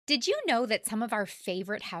Did you know that some of our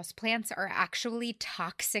favorite houseplants are actually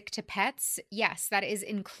toxic to pets? Yes, that is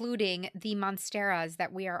including the monsteras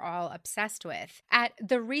that we are all obsessed with. At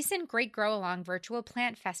the recent Great Grow Along virtual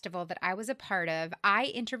plant festival that I was a part of, I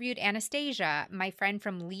interviewed Anastasia, my friend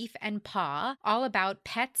from Leaf and Paw, all about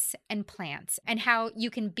pets and plants and how you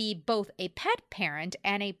can be both a pet parent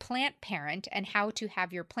and a plant parent and how to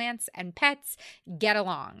have your plants and pets get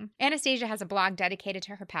along. Anastasia has a blog dedicated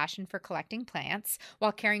to her passion for collecting plants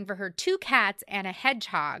while caring for her 2 cats and a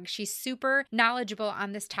hedgehog. She's super knowledgeable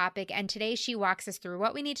on this topic, and today she walks us through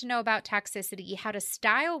what we need to know about toxicity, how to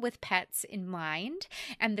style with pets in mind,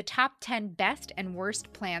 and the top 10 best and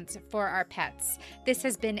worst plants for our pets. This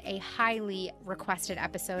has been a highly requested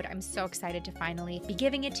episode. I'm so excited to finally be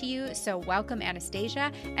giving it to you. So welcome,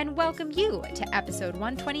 Anastasia, and welcome you to episode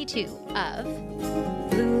 122 of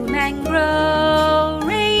Bloom and Grow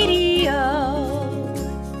Radio.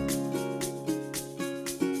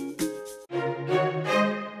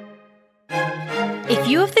 If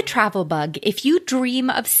you have the travel bug, if you dream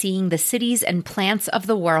of seeing the cities and plants of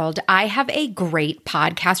the world, I have a great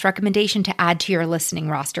podcast recommendation to add to your listening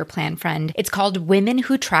roster, plant friend. It's called Women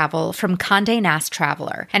Who Travel from Condé Nast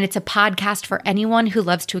Traveler, and it's a podcast for anyone who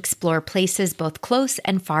loves to explore places both close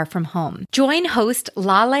and far from home. Join host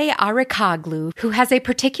Lale Arikoglu, who has a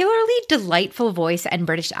particularly delightful voice and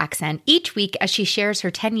British accent, each week as she shares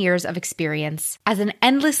her 10 years of experience as an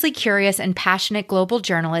endlessly curious and passionate global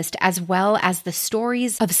journalist, as well as the stories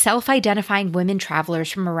of self-identifying women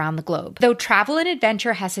travelers from around the globe. Though travel and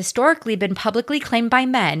adventure has historically been publicly claimed by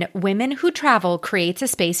men, Women Who Travel creates a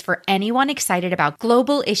space for anyone excited about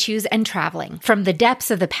global issues and traveling. From the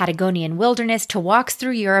depths of the Patagonian wilderness to walks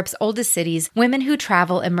through Europe's oldest cities, Women Who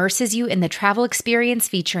Travel immerses you in the travel experience,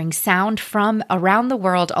 featuring sound from around the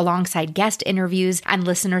world alongside guest interviews and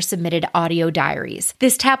listener-submitted audio diaries.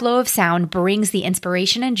 This tableau of sound brings the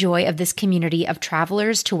inspiration and joy of this community of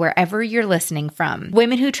travelers to wherever you're listening from.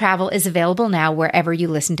 Women Who Travel is available now wherever you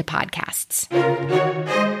listen to podcasts.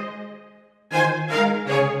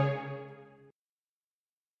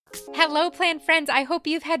 Hello, plant friends. I hope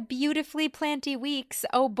you've had beautifully planty weeks.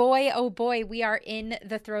 Oh boy, we are in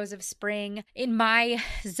the throes of spring. In my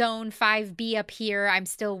zone 5B up here, I'm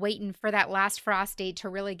still waiting for that last frost date to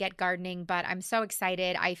really get gardening, but I'm so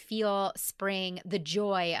excited. I feel spring, the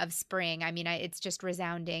joy of spring. I mean, it's just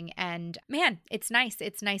resounding, and man, it's nice.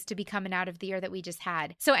 It's nice to be coming out of the year that we just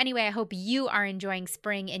had. So anyway, I hope you are enjoying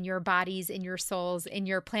spring in your bodies, in your souls, in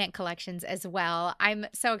your plant collections as well. I'm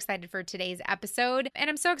so excited for today's episode, and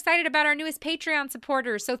I'm so excited about our newest Patreon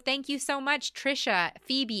supporters. So thank you so much, Trisha,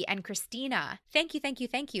 Phoebe, and Christina. Thank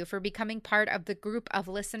you for becoming part of the group of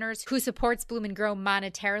listeners who supports Bloom and Grow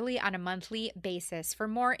monetarily on a monthly basis. For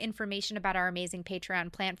more information about our amazing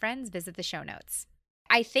Patreon plant friends, visit the show notes.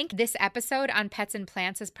 I think this episode on pets and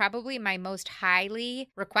plants is probably my most highly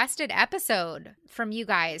requested episode from you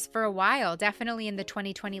guys for a while, definitely in the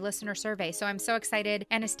 2020 listener survey. So I'm so excited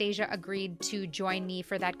Anastasia agreed to join me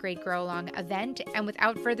for that Great Grow Along event. And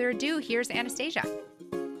without further ado, here's Anastasia.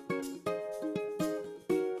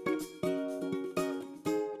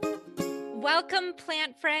 Welcome,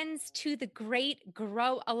 plant friends, to the Great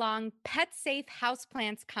Grow Along Pet Safe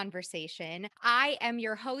Houseplants conversation. I am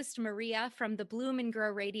your host, Maria, from the Bloom and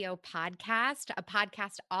Grow Radio podcast, a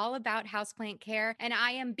podcast all about houseplant care. And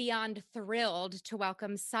I am beyond thrilled to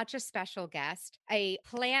welcome such a special guest, a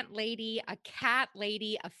plant lady, a cat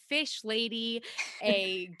lady, a fish lady,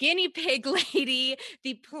 a guinea pig lady,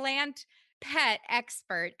 the plant pet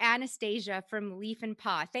expert, Anastasia from Leaf and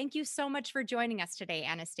Paw. Thank you so much for joining us today,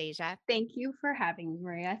 Anastasia. Thank you for having me,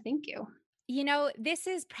 Maria. Thank you. You know, this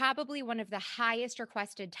is probably one of the highest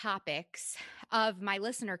requested topics of my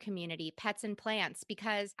listener community, pets and plants,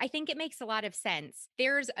 because I think it makes a lot of sense.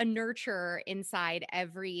 There's a nurturer inside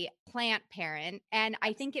every plant parent, and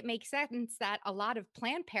I think it makes sense that a lot of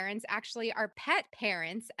plant parents actually are pet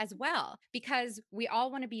parents as well, because we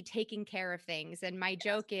all want to be taking care of things. And my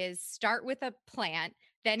joke is start with a plant,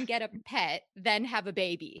 then get a pet, then have a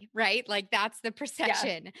baby, right? Like that's the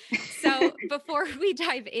procession. Yeah. So before we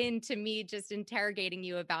dive into me just interrogating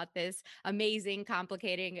you about this amazing,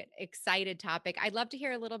 complicated, excited topic, I'd love to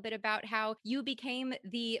hear a little bit about how you became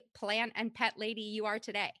the plant and pet lady you are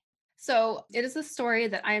today. So it is a story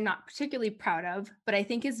that I am not particularly proud of, but I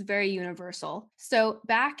think is very universal. So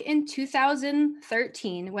back in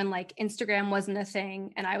 2013, when like Instagram wasn't a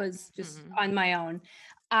thing and I was just on my own,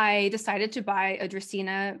 I decided to buy a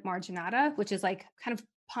Dracaena marginata, which is like kind of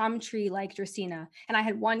palm tree like Dracaena. And I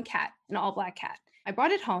had one cat, an all black cat. I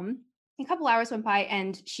brought it home. A couple hours went by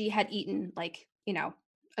and she had eaten like,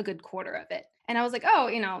 a good quarter of it. And I was like, oh,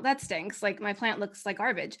 that stinks. Like my plant looks like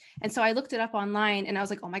garbage. And so I looked it up online and I was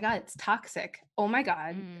like, oh my God, it's toxic. Oh my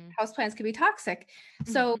God, Mm. houseplants can be toxic.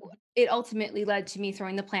 So it ultimately led to me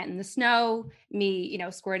throwing the plant in the snow, me,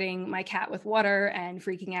 squirting my cat with water and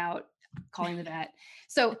freaking out, calling the vet.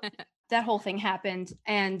 So that whole thing happened.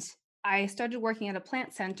 And I started working at a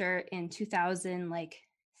plant center in 2000, like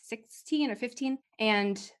 16 or 15.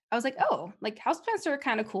 And I was like, oh, like houseplants are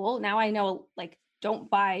kind of cool. Now I know, like, don't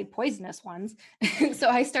buy poisonous ones. So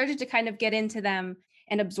I started to kind of get into them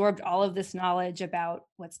and absorbed all of this knowledge about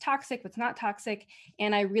what's toxic, what's not toxic.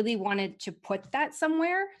 And I really wanted to put that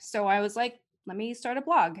somewhere. So I was like, let me start a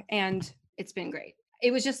blog. And it's been great.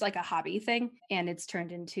 It was just like a hobby thing and it's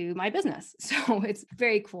turned into my business. So it's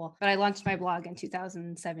very cool. But I launched my blog in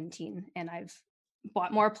 2017 and I've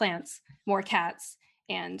bought more plants, more cats,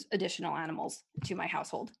 and additional animals to my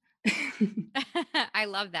household. I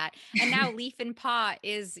love that. And now Leaf and Paw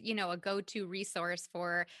is, a go-to resource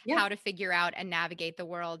for Yeah. how to figure out and navigate the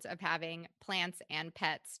worlds of having plants and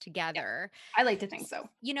pets Yeah. together. I like to think so.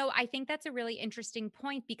 I think that's a really interesting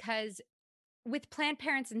point because with plant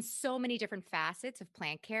parents and so many different facets of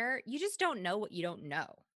plant care, you just don't know what you don't know,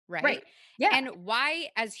 right? Right. Yeah. And why,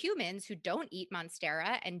 as humans who don't eat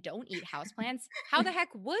Monstera and don't eat houseplants, how the heck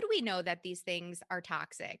would we know that these things are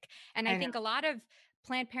toxic? And I I know. think a lot of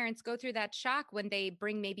plant parents go through that shock when they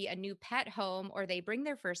bring maybe a new pet home or they bring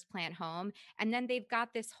their first plant home. And then they've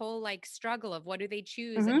got this whole like struggle of what do they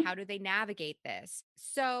choose and Mhm. how do they navigate this?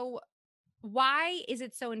 So, why is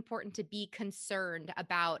it so important to be concerned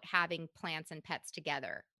about having plants and pets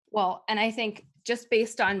together? Well, and I think just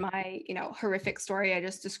based on my, horrific story I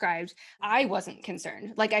just described, I wasn't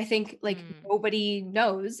concerned. Like I think like Mm, nobody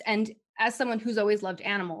knows. And as someone who's always loved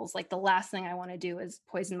animals, like the last thing I want to do is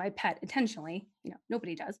poison my pet intentionally.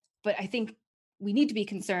 Nobody does. But I think we need to be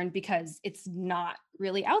concerned because it's not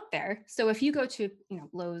really out there. So if you go to,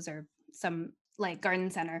 Lowe's or some like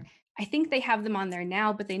garden center, I think they have them on there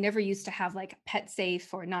now, but they never used to have like pet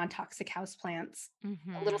safe or non-toxic house plants,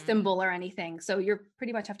 a little mhm. symbol or anything. So you're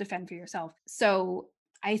pretty much have to fend for yourself. So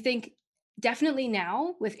I think definitely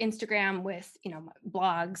now with Instagram, with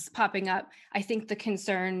blogs popping up, I think the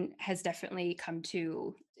concern has definitely come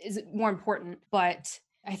to is more important. But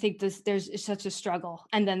I think there's such a struggle,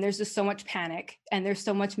 and then there's just so much panic, and there's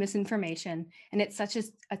so much misinformation, and it's such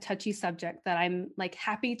a touchy subject that I'm like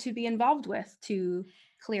happy to be involved with to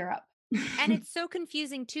clear up. And it's so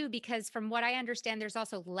confusing too, because from what I understand, there's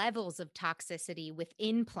also levels of toxicity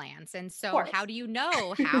within plants. And Of so, how course. do you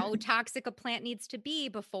know how toxic a plant needs to be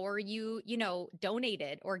before you, donate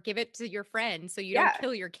it or give it to your friend so you don't Yeah.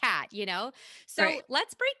 kill your cat? Right. So,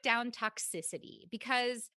 let's break down toxicity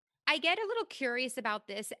because I get a little curious about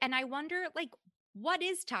this and I wonder, like, what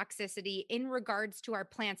is toxicity in regards to our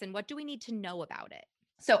plants and what do we need to know about it?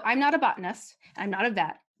 So I'm not a botanist, I'm not a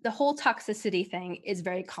vet. The whole toxicity thing is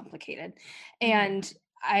very complicated. Hmm. And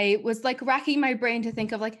I was like racking my brain to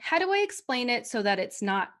think of like, how do I explain it so that it's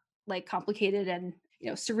not like complicated and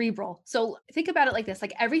cerebral. So think about it like this,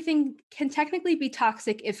 like everything can technically be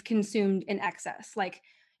toxic if consumed in excess. Like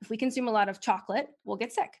if we consume a lot of chocolate, we'll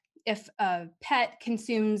get sick. If a pet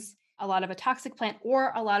consumes a lot of a toxic plant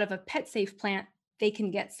or a lot of a pet safe plant, they can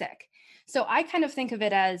get sick. So I kind of think of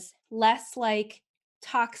it as less like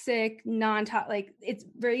toxic, non-toxic, like it's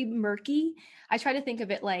very murky. I try to think of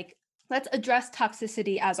it like, let's address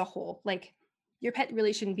toxicity as a whole. Like your pet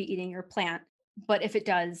really shouldn't be eating your plant, but if it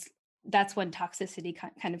does, that's when toxicity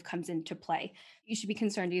kind of comes into play. You should be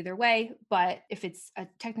concerned either way, but if it's a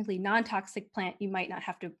technically non-toxic plant, you might not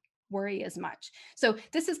have to worry as much. So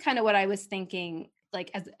this is kind of what I was thinking, like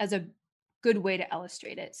as a good way to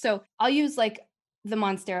illustrate it. So I'll use like the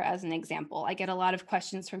Monstera as an example. I get a lot of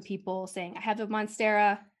questions from people saying, I have a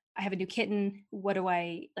Monstera, I have a new kitten. What do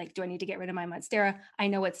I like? Do I need to get rid of my Monstera? I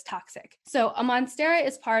know it's toxic. So a Monstera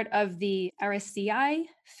is part of the Araceae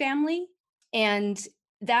family. And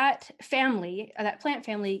that family, that plant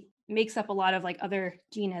family makes up a lot of like other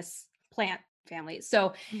genus plant families.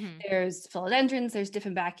 So Hmm. there's philodendrons, there's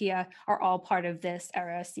Dieffenbachia are all part of this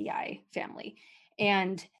Araceae family.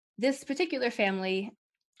 And this particular family,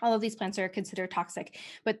 all of these plants are considered toxic,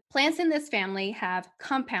 but plants in this family have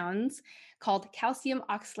compounds called calcium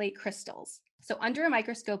oxalate crystals. So under a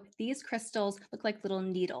microscope, these crystals look like little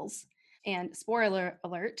needles. And spoiler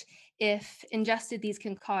alert, if ingested, these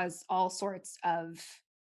can cause all sorts of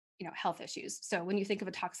health issues. So when you think of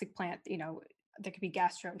a toxic plant, there could be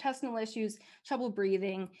gastrointestinal issues, trouble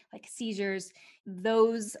breathing, like seizures,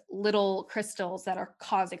 those little crystals that are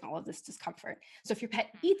causing all of this discomfort. So if your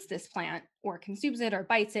pet eats this plant or consumes it or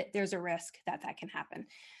bites it, there's a risk that that can happen.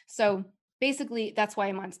 So basically that's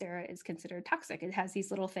why Monstera is considered toxic. It has these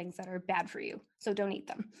little things that are bad for you, so don't eat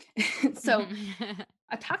them. So Mhm.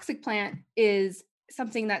 a toxic plant is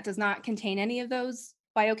something that does not contain any of those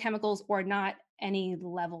biochemicals or not any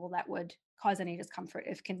level that would cause any discomfort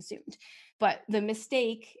if consumed. But the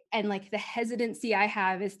mistake and like the hesitancy I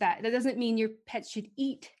have is that that doesn't mean your pet should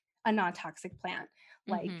eat a non-toxic plant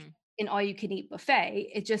like Mhm. an all you can eat buffet.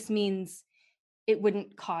 It just means it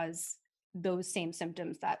wouldn't cause those same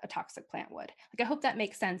symptoms that a toxic plant would. Like, I hope that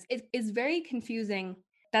makes sense. It is very confusing.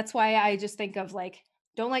 That's why I just think of like,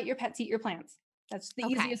 don't let your pets eat your plants. That's the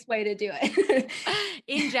Okay. easiest way to do it.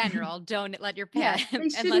 In general, don't let your Yeah, pet they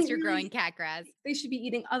unless shouldn't you're growing really, cat grass. they should be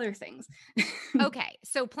eating other things. Okay,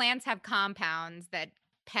 so plants have compounds that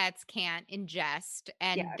pets can't ingest,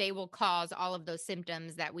 and Yeah, they will cause all of those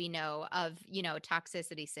symptoms that we know of,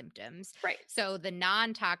 toxicity symptoms. right. So the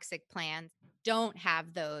non-toxic plants don't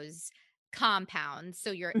have those compounds,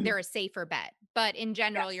 so Mhm. they're a safer bet. But in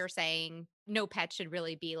general, Yes. you're saying no pet should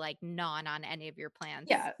really be like gnawing on any of your plants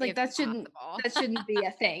Yeah, like if possible. that shouldn't be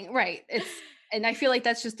a thing. Right. It's and I feel like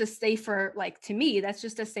that's just a safer like to me, that's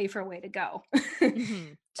just a safer way to go.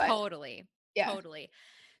 Mhm. But Totally. yeah. Totally.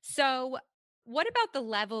 So, what about the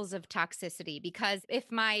levels of toxicity? Because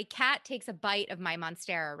if my cat takes a bite of my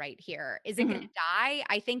Monstera right here, is it going to Mhm. die?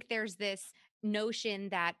 I think there's this notion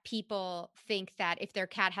that people think that if their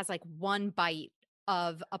cat has like one bite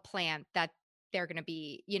of a plant, that they're going to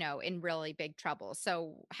be, in really big trouble.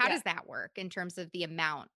 So, how Yeah. does that work in terms of the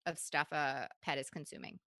amount of stuff a pet is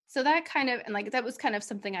consuming? So that kind of and like that was kind of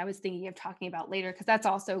something I was thinking of talking about later because that's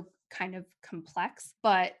also kind of complex.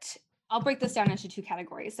 But I'll break this down into two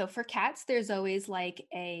categories. So for cats, there's always like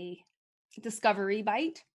a discovery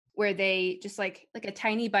bite where they just like a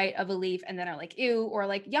tiny bite of a leaf and then are like ew or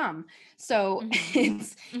like yum. So Hmm.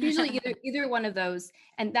 it's usually either one of those,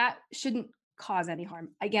 and that shouldn't cause any harm.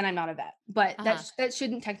 Again, I'm not a vet, but Uh-huh. that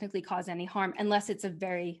shouldn't technically cause any harm unless it's a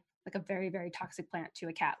very very toxic plant to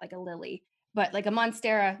a cat like a lily. But like a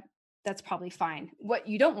monstera, that's probably fine. What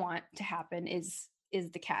you don't want to happen is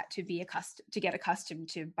the cat to be accustomed to get accustomed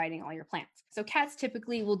to biting all your plants. So cats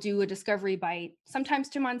typically will do a discovery bite, sometimes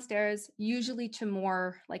to monsteras, usually to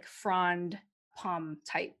more like frond palm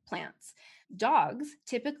type plants. Dogs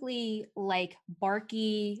typically like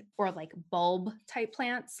barky or like bulb type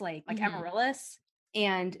plants like Hmm. amaryllis,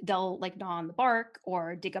 and they'll like gnaw on the bark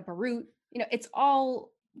or dig up a root. It's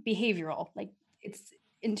all behavioral. Like it's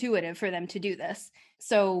intuitive for them to do this.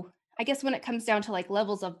 So I guess when it comes down to like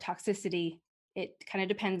levels of toxicity, it kind of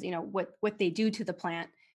depends, what they do to the plant.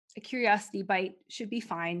 A curiosity bite should be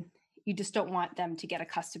fine. You just don't want them to get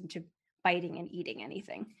accustomed to biting and eating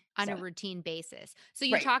anything. On So, a routine basis. So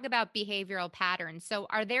you right. talk about behavioral patterns. So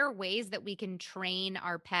are there ways that we can train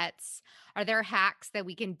our pets? Are there hacks that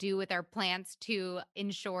we can do with our plants to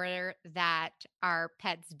ensure that our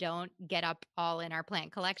pets don't get up all in our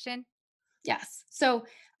plant collection? Yes. So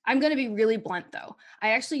I'm going to be really blunt though.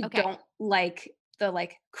 I actually Okay. don't like the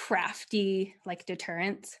like crafty like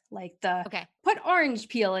deterrents, like the Okay. put orange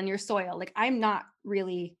peel in your soil. Like I'm not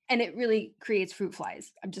really, and it really creates fruit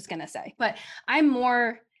flies. I'm just going to say, but I'm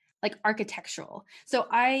more like architectural. So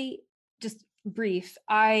I just brief,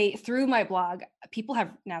 I through my blog, people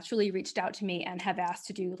have naturally reached out to me and have asked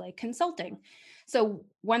to do like consulting. So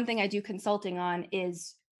one thing I do consulting on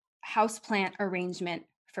is houseplant arrangement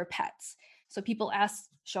for pets. So people ask,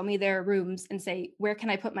 show me their rooms and say, where can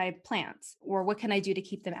I put my plants? Or what can I do to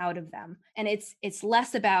keep them out of them? And it's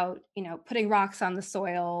less about, putting rocks on the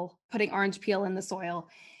soil, putting orange peel in the soil,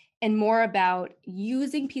 and more about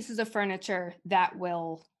using pieces of furniture that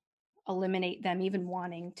will eliminate them even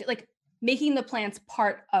wanting to like making the plants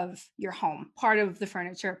part of your home, part of the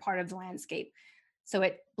furniture, part of the landscape. So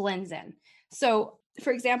it blends in. So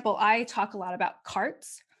for example, I talk a lot about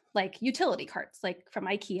carts, like utility carts, like from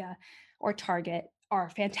IKEA or Target are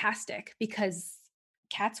fantastic because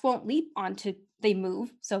cats won't leap onto they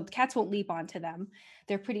move, so cats won't leap onto them.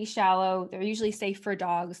 They're pretty shallow. They're usually safe for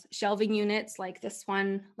dogs. Shelving units like this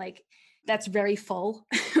one, like that's very full.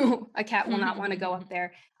 A cat will not want to go up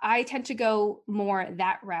there. I tend to go more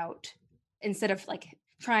that route instead of like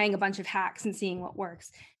trying a bunch of hacks and seeing what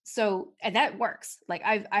works. So, and that works. Like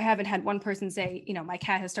I haven't had one person say, my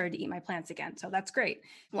cat has started to eat my plants again. So that's great.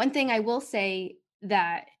 One thing I will say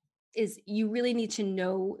that is you really need to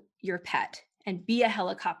know your pet and be a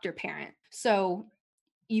helicopter parent. So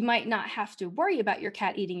you might not have to worry about your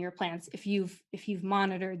cat eating your plants if you've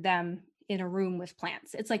monitored them in a room with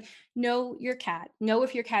plants. It's like know your cat, know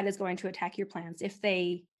if your cat is going to attack your plants. If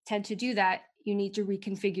they tend to do that, you need to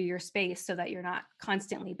reconfigure your space so that you're not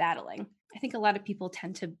constantly battling. I think a lot of people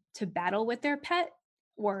tend to battle with their pet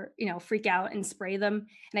or, freak out and spray them.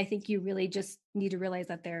 And I think you really just need to realize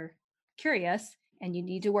that they're curious and you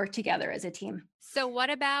need to work together as a team. So what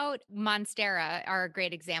about Monstera are a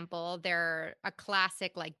great example. They're a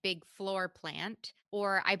classic like big floor plant,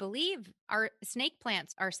 or I believe our snake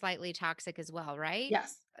plants are slightly toxic as well, right?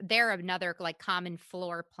 Yes. They're another like common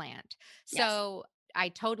floor plant. Yes. So I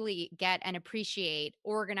totally get and appreciate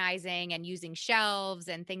organizing and using shelves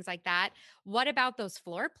and things like that. What about those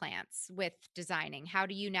floor plants with designing? How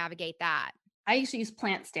do you navigate that? I used to use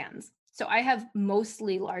plant stands. So I have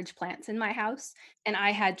mostly large plants in my house, and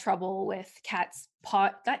I had trouble with cats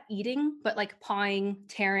not eating, but like pawing,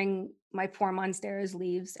 tearing my poor Monstera's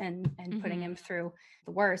leaves and putting him through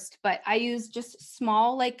the worst. But I use just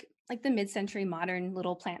small, like the mid-century modern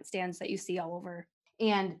little plant stands that you see all over.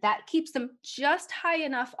 And that keeps them just high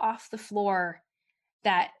enough off the floor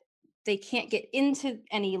that they can't get into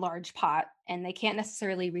any large pot and they can't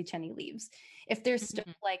necessarily reach any leaves. If there's still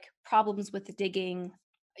Mhm. like problems with the digging,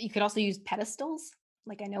 you could also use pedestals.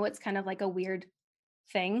 Like I know it's kind of like a weird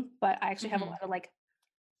thing, but I actually have a Mhm. lot of like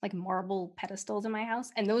marble pedestals in my house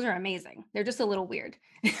and those are amazing. They're just a little weird.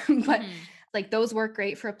 But Mhm. like those work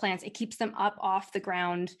great for plants. It keeps them up off the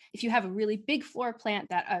ground. If you have a really big floor plant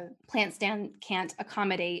that a plant stand can't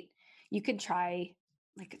accommodate, you could try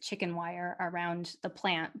like a chicken wire around the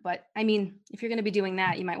plant. But I mean, if you're going to be doing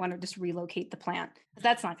that, you might want to just relocate the plant.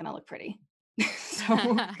 That's not going to look pretty. So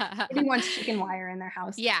nobody wants chicken wire in their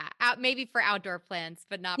house. Yeah, maybe for outdoor plants,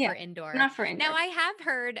 but not Yeah, for indoor. not for Now, indoor. I have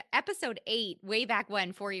heard episode 8 way back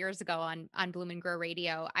when, 4 years ago on Bloom and Grow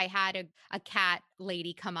Radio. I had a cat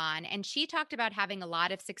lady come on, and she talked about having a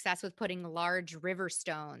lot of success with putting large river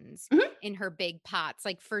stones Mhm. in her big pots,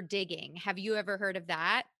 like for digging. Have you ever heard of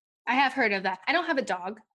that? I have heard of that. I don't have a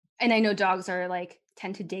dog, and I know dogs are like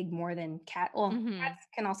tend to dig more than well, Mhm. cats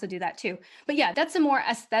can also do that too. But yeah, that's a more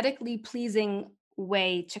aesthetically pleasing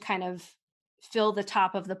way to kind of fill the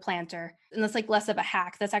top of the planter. And that's like less of a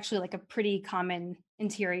hack. That's actually like a pretty common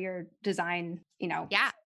interior design.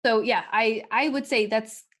 Yeah, So yeah, I would say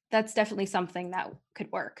that's definitely something that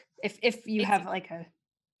could work if you it's have like a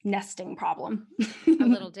nesting problem. a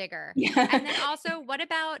little digger. Yeah. And then also, what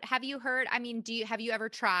about have you heard, I mean, have you ever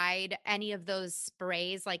tried any of those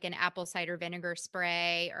sprays like an apple cider vinegar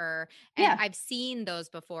spray or and Yeah. I've seen those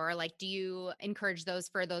before. Like, do you encourage those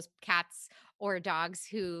for those cats or dogs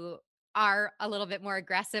who are a little bit more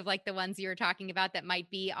aggressive like the ones you were talking about that might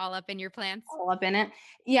be all up in your plants? All up in it.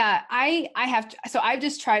 Yeah, I have so I've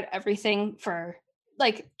just tried everything for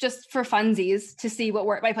like just for funsies to see what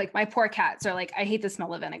work. Like my poor cats are like, I hate the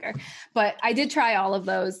smell of vinegar. But I did try all of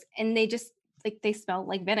those and they just like they smell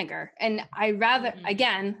like vinegar. And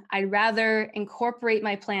Mhm. I'd rather incorporate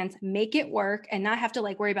my plants, make it work and not have to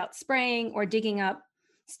like worry about spraying or digging up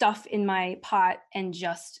stuff in my pot and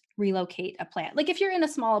just relocate a plant. Like if you're in a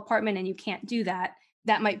small apartment and you can't do that,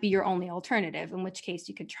 that might be your only alternative, in which case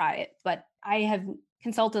you could try it. But I have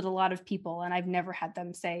consulted a lot of people and I've never had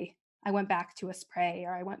them say, I went back to a spray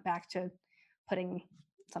or I went back to putting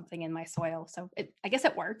something in my soil. So I guess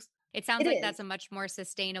it works. It sounds It like is. that's a much more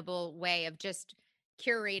sustainable way of just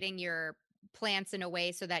curating your plants in a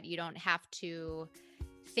way so that you don't have to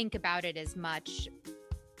think about it as much.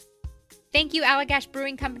 Thank you, Allagash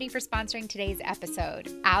Brewing Company, for sponsoring today's episode.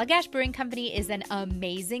 Allagash Brewing Company is an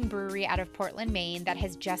amazing brewery out of Portland, Maine that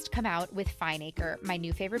has just come out with Fine Acre, my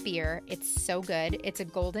new favorite beer. It's so good. It's a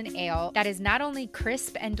golden ale that is not only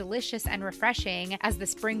crisp and delicious and refreshing as the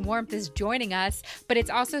spring warmth is joining us, but it's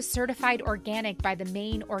also certified organic by the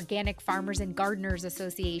Maine Organic Farmers and Gardeners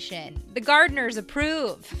Association. The gardeners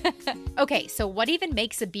approve. Okay, so what even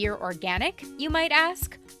makes a beer organic, you might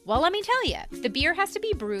ask? Well, let me tell you. The beer has to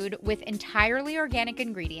be brewed with entirely organic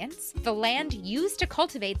ingredients. The land used to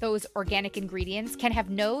cultivate those organic ingredients can have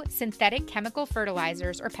no synthetic chemical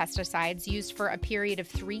fertilizers or pesticides used for a period of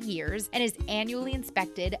 3 years and is annually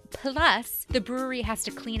inspected. Plus, the brewery has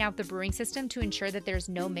to clean out the brewing system to ensure that there's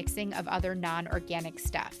no mixing of other non-organic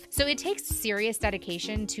stuff. So it takes serious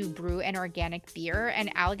dedication to brew an organic beer,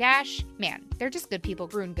 and Allagash, man, they're just good people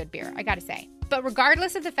brewing good beer, I gotta say. But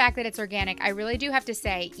regardless of the fact that it's organic, I really do have to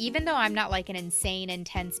say, even though I'm not like an insane,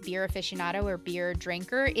 intense beer aficionado or beer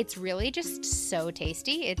drinker, it's really just so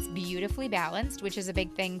tasty. It's beautifully balanced, which is a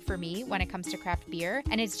big thing for me when it comes to craft beer.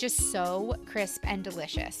 And it's just so crisp and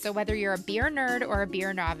delicious. So whether you're a beer nerd or a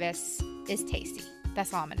beer novice, it's tasty.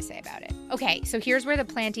 That's all I'm going to say about it. Okay, so here's where the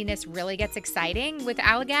plantiness really gets exciting. With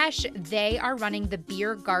Allagash, they are running the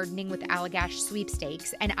Beer Gardening with Allagash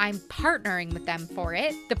sweepstakes, and I'm partnering with them for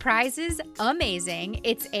it. The prize is amazing.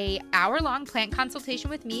 It's an hour-long plant consultation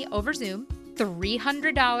with me over Zoom.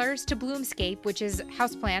 $300 to Bloomscape, which is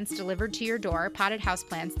houseplants delivered to your door, potted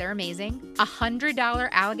houseplants. They're amazing.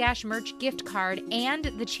 $100 Allagash merch gift card, and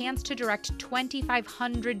the chance to direct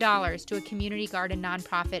 $2,500 to a community garden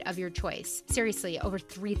nonprofit of your choice. Seriously, over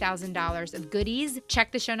 $3,000 of goodies.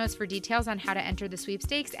 Check the show notes for details on how to enter the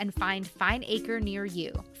sweepstakes and find Fine Acre near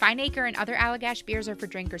you. Fine Acre and other Allagash beers are for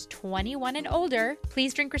drinkers 21 and older.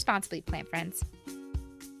 Please drink responsibly, plant friends.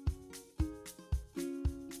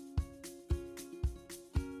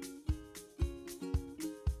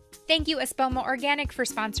 Thank you, Espoma Organic, for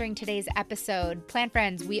sponsoring today's episode. Plant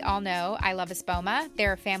friends, we all know I love Espoma.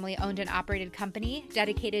 They're a family-owned and operated company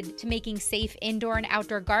dedicated to making safe indoor and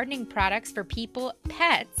outdoor gardening products for people,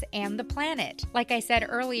 pets, and the planet. Like I said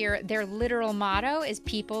earlier, their literal motto is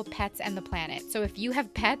people, pets, and the planet. So if you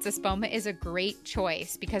have pets, Espoma is a great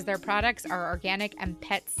choice because their products are organic and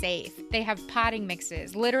pet safe. They have potting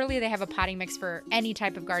mixes. Literally, they have a potting mix for any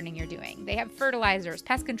type of gardening you're doing. They have fertilizers,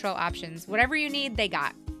 pest control options, whatever you need, they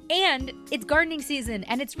got. And it's gardening season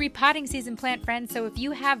and it's repotting season, plant friends. So if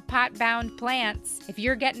you have pot-bound plants, if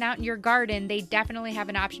you're getting out in your garden, they definitely have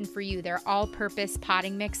an option for you. Their all-purpose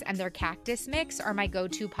potting mix and their cactus mix are my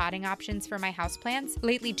go-to potting options for my houseplants.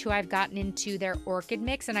 Lately, too, I've gotten into their orchid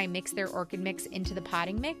mix and I mix their orchid mix into the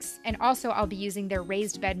potting mix. And also, I'll be using their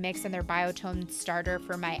raised bed mix and their biotone starter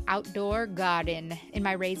for my outdoor garden in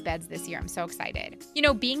my raised beds this year. I'm so excited. You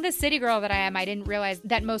know, being the city girl that I am, I didn't realize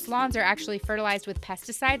that most lawns are actually fertilized with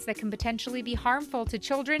pesticides that can potentially be harmful to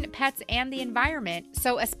children, pets, and the environment.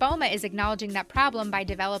 So Espoma is acknowledging that problem by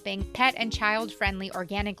developing pet and child-friendly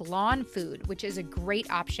organic lawn food, which is a great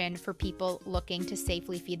option for people looking to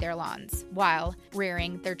safely feed their lawns while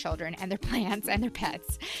rearing their children and their plants and their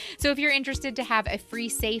pets. So if you're interested to have a free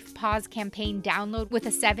Safe Paws campaign download with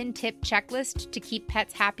a 7-tip checklist to keep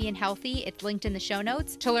pets happy and healthy, it's linked in the show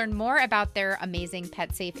notes. To learn more about their amazing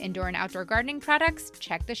pet-safe indoor and outdoor gardening products,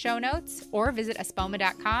 check the show notes or visit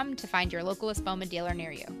espoma.com to find your local Espoma dealer near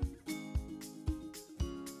you.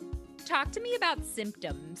 Talk to me about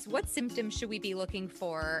symptoms. What symptoms should we be looking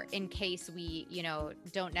for in case we,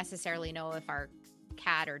 don't necessarily know if our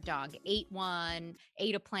cat or dog ate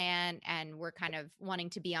a plant, and we're kind of wanting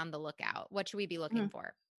to be on the lookout? What should we be looking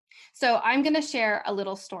for? So I'm going to share a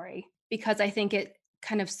little story because I think it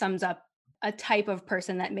kind of sums up a type of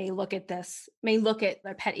person that may look at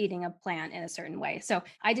their pet eating a plant in a certain way. So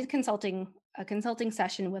I did a consulting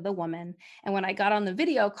session with a woman. And when I got on the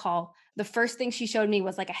video call, the first thing she showed me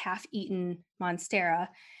was like a half-eaten Monstera.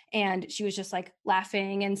 And she was just like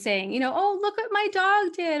laughing and saying, oh, look what my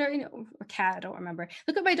dog did, or cat, I don't remember.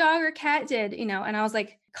 Look what my dog or cat did, and I was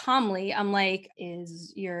like, calmly, I'm like,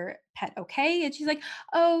 is your pet okay? And she's like,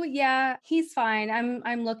 oh yeah, he's fine.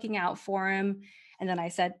 I'm looking out for him. And then I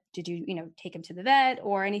said, did you, take him to the vet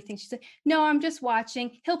or anything? She said, no, I'm just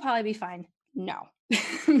watching. He'll probably be fine. No.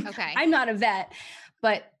 Okay. I'm not a vet,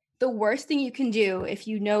 but the worst thing you can do if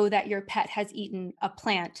you know that your pet has eaten a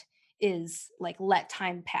plant is like let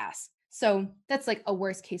time pass. So that's like a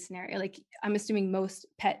worst case scenario. Like I'm assuming most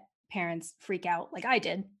pet parents freak out like I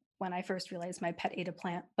did when I first realized my pet ate a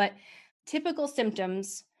plant. But typical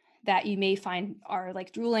symptoms that you may find are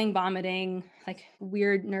like drooling, vomiting, like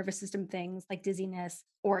weird nervous system things like dizziness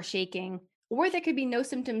or shaking, or there could be no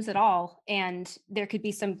symptoms at all. And there could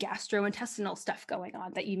be some gastrointestinal stuff going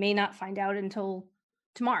on that you may not find out until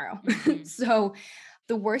tomorrow. Mm-hmm. So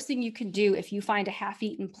the worst thing you can do if you find a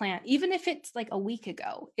half-eaten plant, even if it's like a week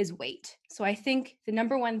ago, is wait. So I think the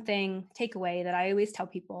number one takeaway that I always tell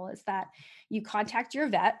people is that you contact your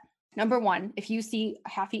vet. Number one, if you see a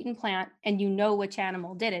half-eaten plant and you know which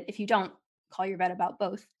animal did it, if you don't, call your vet about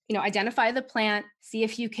both. Identify the plant, see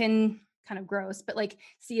if you can, kind of gross, but like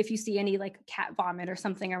see if you see any like cat vomit or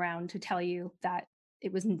something around to tell you that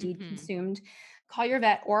it was indeed consumed. Call your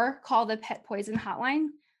vet or call the pet poison hotline.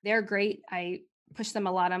 They're great. I push them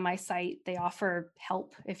a lot on my site. They offer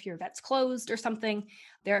help if your vet's closed or something.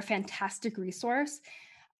 They're a fantastic resource.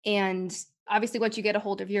 And obviously, once you get a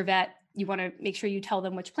hold of your vet, you want to make sure you tell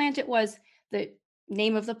them which plant it was, the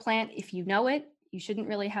name of the plant. If you know it, you shouldn't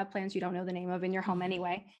really have plants you don't know the name of in your home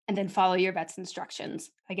anyway, and then follow your vet's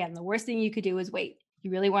instructions. Again, the worst thing you could do is wait.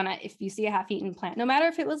 You really want to, if you see a half-eaten plant, no matter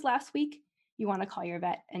if it was last week, you want to call your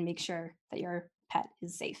vet and make sure that your pet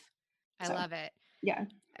is safe. I love it. Yeah.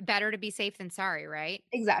 Better to be safe than sorry, right?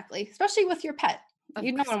 Exactly. Especially with your pet.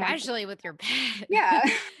 Especially with your pet. Yeah.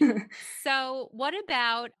 So what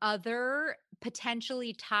about other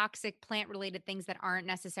potentially toxic plant-related things that aren't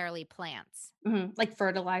necessarily plants? Mm-hmm. Like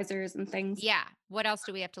fertilizers and things. Yeah. What else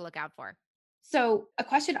do we have to look out for? So a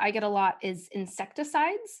question I get a lot is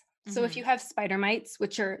insecticides. So if you have spider mites,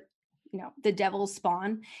 which are, the devil's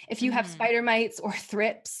spawn, if you have spider mites or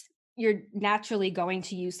thrips, you're naturally going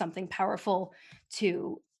to use something powerful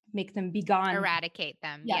to make them be gone. Eradicate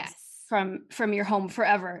them. Yes, Yes. from your home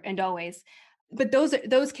forever and always. But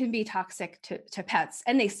those can be toxic to pets,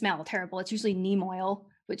 and they smell terrible. It's usually neem oil,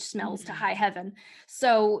 which smells to Mhm. high heaven.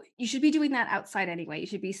 So you should be doing that outside anyway. You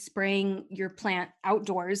should be spraying your plant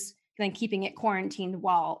outdoors and then keeping it quarantined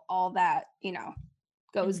while all that,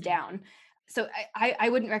 goes Mhm. down. So I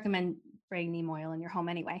wouldn't recommend spraying neem oil in your home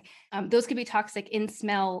anyway. Those could be toxic in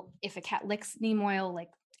smell. If a cat licks neem oil,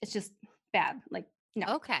 like it's just bad. Like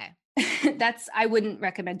no, Okay. I wouldn't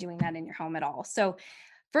recommend doing that in your home at all. So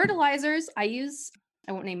fertilizers, I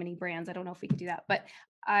won't name any brands. I don't know if we could do that, but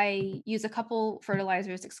I use a couple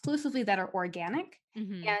fertilizers exclusively that are organic.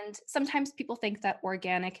 Mhm. And sometimes people think that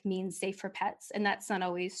organic means safe for pets, and that's not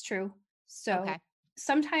always true. So Okay.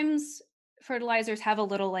 sometimes fertilizers have a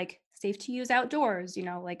little like safe to use outdoors,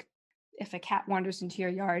 like if a cat wanders into your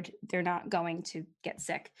yard, they're not going to get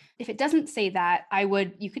sick. If it doesn't say that,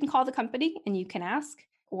 you can call the company and you can ask,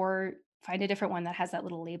 or find a different one that has that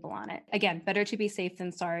little label on it. Again, better to be safe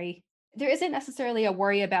than sorry. There isn't necessarily a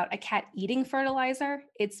worry about a cat eating fertilizer.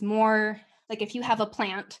 It's more like if you have a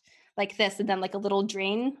plant like this and then like a little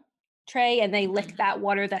drain tray and they lick Mhm. that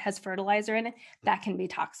water that has fertilizer in it, that can be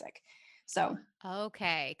toxic. So,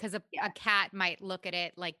 Okay, because yeah. a cat might look at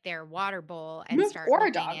it like their water bowl and Mhm. start Or a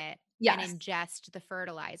licking dog. it and Yes. ingest the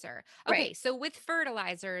fertilizer. Right. Okay, so with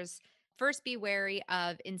fertilizers, first be wary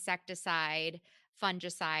of insecticide,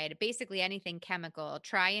 fungicide, basically anything chemical.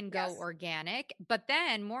 Try and go Yes. organic, but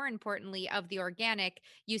then more importantly of the organic,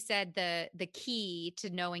 you said the key to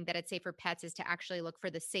knowing that it's safe for pets is to actually look for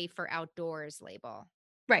the safe for outdoors label.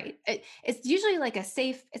 Right. It's usually like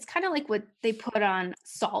it's kind of like what they put on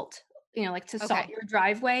salt, like to salt Okay. your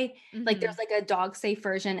driveway. Like there's Mhm. like a dog safe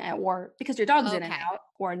version or because your dog's in and Okay. out,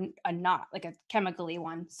 or a not like a chemically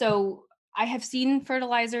one. So I have seen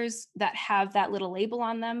fertilizers that have that little label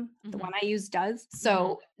on them. The Mhm. one I use does. Mhm.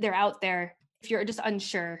 So they're out there. If you're just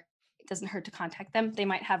unsure, it doesn't hurt to contact them. They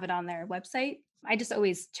might have it on their website. I just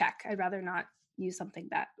always check. I'd rather not use something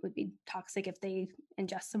that would be toxic if they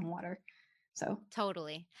ingest some water. So,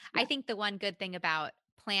 Totally. I yeah. think the one good thing about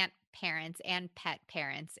plant parents and pet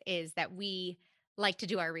parents is that we like to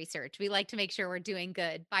do our research. We like to make sure we're doing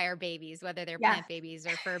good by our babies, whether they're Yeah. plant babies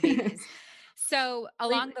or fur babies. So,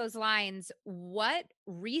 along Completely. those lines, what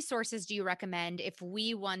resources do you recommend if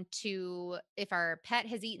our pet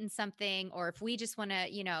has eaten something or if we just want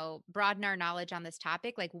to, broaden our knowledge on this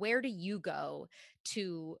topic? Like, where do you go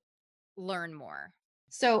to learn more?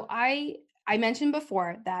 So I mentioned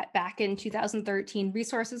before that back in 2013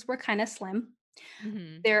 resources were kind of slim.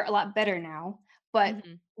 Mhm. They're a lot better now, but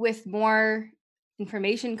Mhm. with more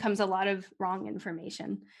information comes a lot of wrong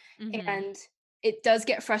information. Mhm. And it does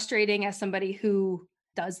get frustrating as somebody who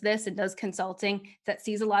does this and does consulting that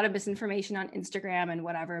sees a lot of misinformation on Instagram and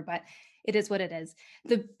whatever, but it is what it is.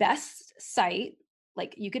 The best site,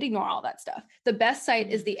 like you could ignore all that stuff. The best site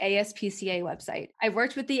is Mhm. the ASPCA website. I've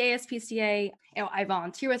worked with the ASPCA. I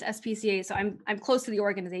volunteer with SPCA, so I'm close to the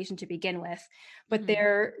organization to begin with. But Mhm.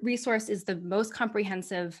 their resource is the most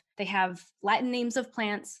comprehensive. They have Latin names of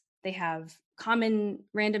plants. They have common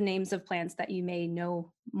random names of plants that you may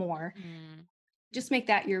know more. Mhm. Just make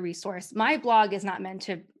that your resource. My blog is not meant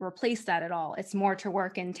to replace that at all. It's more to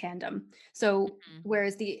work in tandem. So, Mhm.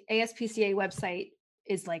 whereas the ASPCA website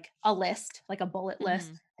is like a list, like a bullet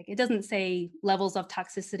list, Mhm. like it doesn't say levels of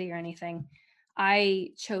toxicity or anything.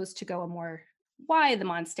 I chose to go a more why the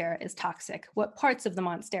monstera is toxic, what parts of the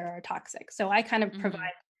monstera are toxic. So I kind of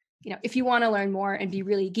provide, Mhm. if you want to learn more and be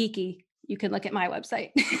really geeky, you can look at my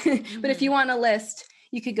website. But if you Mhm. want a list,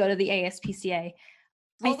 you could go to the ASPCA.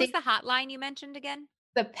 I What was think the hotline you mentioned again?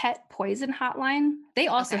 the pet poison hotline, they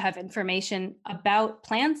also Okay. have information about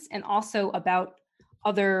plants and also about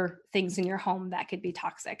other things in your home that could be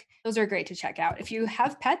toxic. Those are great to check out. If you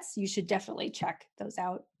have pets, you should definitely check those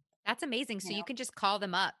out, That's amazing. you So you know. can just call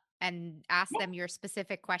them up and ask Yeah. them your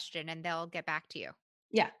specific question and they'll get back to you.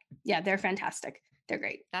 Yeah. Yeah, they're fantastic. They're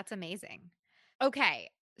great. That's amazing.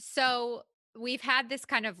 Okay. So we've had this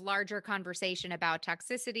kind of larger conversation about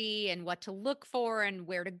toxicity and what to look for and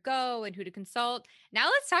where to go and who to consult. Now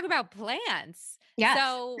let's talk about plants. Yes.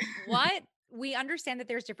 So, what we understand that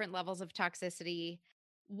there's different levels of toxicity.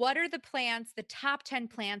 What are the top 10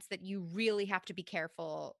 plants that you really have to be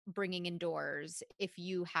careful bringing indoors if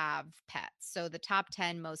you have pets? So, the top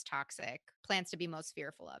 10 most toxic plants to be most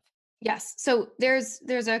fearful of. Yes. So there's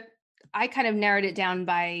a I kind of narrowed it down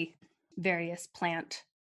by various plant,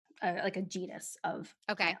 like a genus of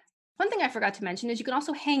Okay. plants. One thing I forgot to mention is you can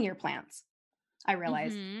also hang your plants. I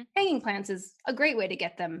realized Mhm. hanging plants is a great way to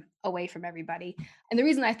get them away from everybody. And the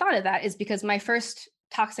reason I thought of that is because my first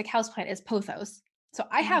toxic houseplant is pothos. So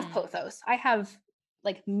I have Mhm. pothos. I have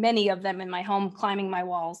like many of them in my home climbing my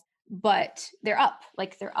walls, but they're up,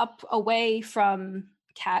 like they're up away from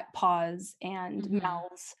cat paws and Mhm.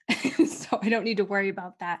 mouths. So I don't need to worry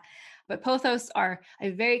about that. But pothos are a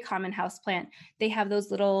very common houseplant. They have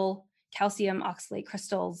those little calcium oxalate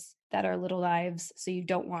crystals that are little knives. So you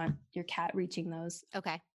don't want your cat reaching those.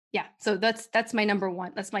 Okay. Yeah, so that's my number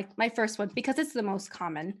one. That's my first one because it's the most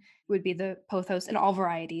common, would be the pothos in all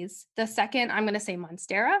varieties. The second, I'm going to say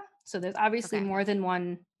monstera. So there's obviously Okay. more than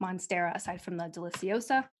one monstera aside from the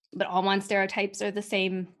deliciosa, but all monstera types are the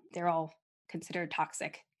same. They're all considered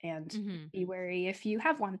toxic, and Mhm. be wary if you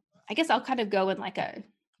have one. I guess I'll kind of go in like a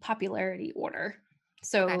popularity order. Okay.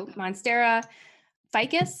 So monstera,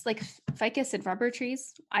 ficus, like ficus and rubber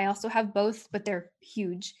trees. I also have both, but they're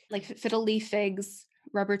huge. Like fiddle leaf figs,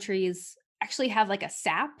 rubber trees actually have like a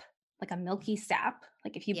sap, like a milky sap.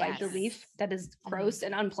 Like if you bite the Yes. leaf, that is Mhm. gross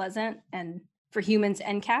and unpleasant and for humans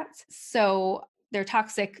and cats. So they're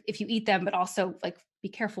toxic if you eat them, but also like be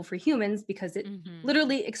careful for humans because it Mhm.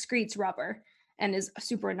 literally excretes rubber and is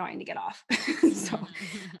super annoying to get off. so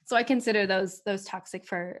Mhm. so I consider those toxic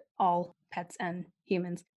for all pets and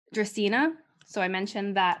humans. Dracaena. So I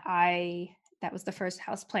mentioned that that was the first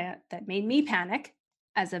house plant that made me panic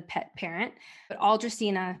as a pet parent, but all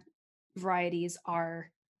Dracaena varieties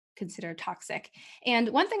are considered toxic. And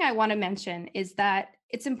one thing I want to mention is that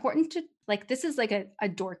it's important to like this is like a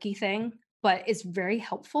dorky thing, but it's very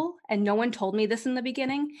helpful. And no one told me this in the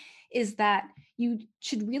beginning, is that you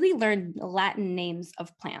should really learn the Latin names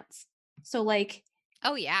of plants. So like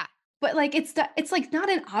Oh, yeah. but, like, it's, like, not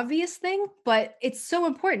an obvious thing, but it's so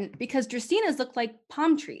important because dracaenas look like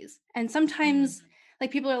palm trees, and Mhm. sometimes, like,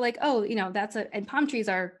 people are like, "Oh, that's a" and palm trees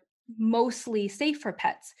are mostly safe for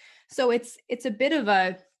pets. So it's a bit of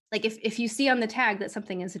a like, if you see on the tag that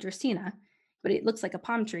something is a dracaena, but it looks like a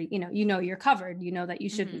palm tree, you're covered, you know that you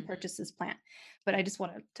shouldn't Mhm. purchase this plant. But I just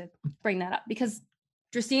wanted to bring that up because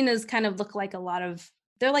dracaenas kind of look like a lot of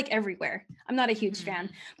they're, like, everywhere. I'm not a huge Mhm. fan,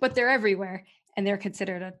 but they're everywhere, and they're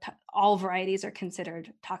considered all varieties are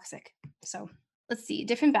considered toxic. So let's see.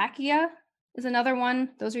 Dieffenbachia is another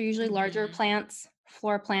one. Those are usually larger Mhm. plants,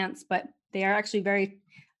 floor plants, but they are actually very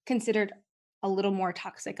considered a little more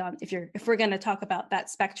toxic on if we're going to talk about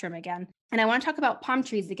that spectrum again. And I want to talk about palm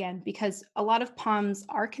trees again because a lot of palms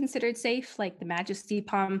are considered safe, like the Majesty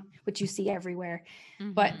palm, which you see everywhere.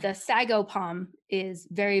 But Mhm. the sago palm is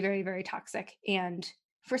very, very, very toxic. And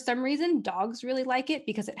for some reason, dogs really like it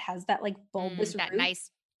because it has that like bulbous That root.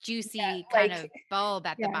 nice juicy Yeah, kind like of bulb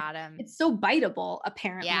at the yeah, bottom. it's so biteable,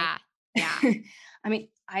 apparently. Yeah. Yeah. I mean,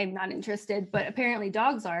 I'm not interested, but apparently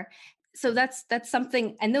dogs are. So that's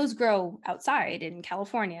something, and those grow outside in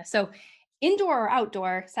California. So indoor or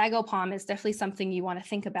outdoor, sago palm is definitely something you want to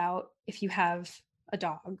think about if you have a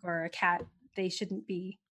dog or a cat. They shouldn't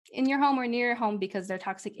be in your home or near your home because they're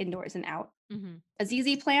toxic indoors and out. Mhm. A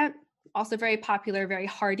ZZ plant, also very popular, very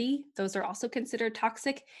hardy. Those are also considered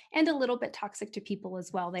toxic and a little bit toxic to people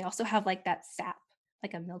as well. They also have like that sap,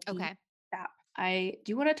 like a milky Okay. sap. I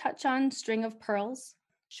do want to touch on string of pearls.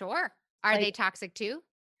 Sure. Are Like they toxic too?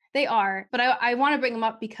 they are, but I want to bring them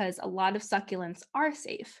up because a lot of succulents are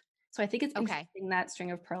safe. So I think it's Okay. interesting that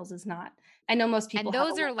string of pearls is not. I know most people And have a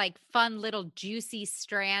those lot. are like fun little juicy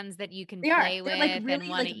strands that you can They are. play They're like with and really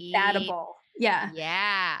want like to eat. batable. Yeah.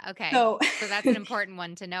 Yeah. Okay. So So that's an important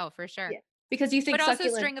one to know for sure. yeah, because you But think also,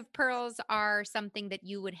 succulents. string of pearls are something that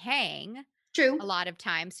you would hang True. a lot of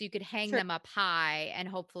times. So you could hang True. them up high and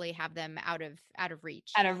hopefully have them out of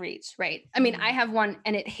reach. Out of reach, right? I mean, I Mhm. have one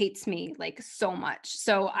and it hates me like so much.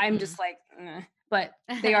 So I'm just Mhm. like, but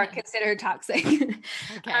they are considered toxic. um,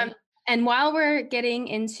 Okay. and while we're getting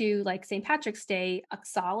into like St. Patrick's Day,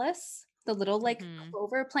 oxalis, the little like Mhm.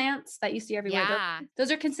 clover plants that you see everywhere, Yeah.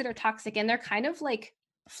 those are considered toxic and they're kind of like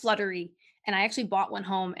fluttery. And I actually bought one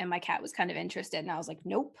home and my cat was kind of interested and I was like,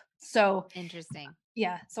 nope. So Interesting.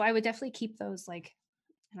 yeah, so I would definitely keep those like,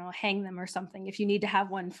 hang them or something if you need to have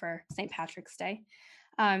one for St. Patrick's Day.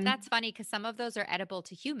 That's funny because some of those are edible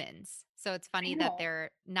to humans. So it's I funny that know.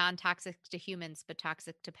 they're non-toxic to humans, but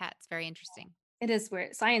toxic to pets. Very interesting. It is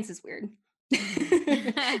weird. Science is weird.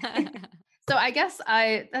 Mhm. So I guess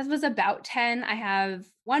that was about 10. I have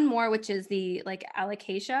one more, which is the like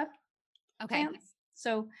alocasia Okay. plants.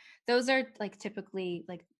 So those are like typically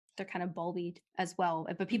like they're kind of bulby as well,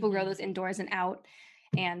 but people grow Mhm. those indoors and out.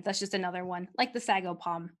 And that's just another one, like the sago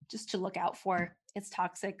palm, just to look out for. It's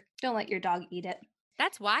toxic. Don't let your dog eat it.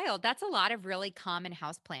 That's wild. That's a lot of really common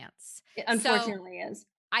houseplants. It So unfortunately is.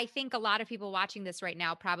 I think a lot of people watching this right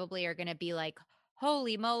now probably are going to be like,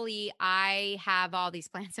 holy moly, I have all these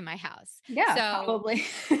plants in my house. Yeah, So, probably.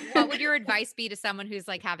 what would your advice be to someone who's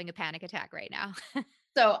like having a panic attack right now?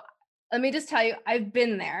 So let me just tell you, I've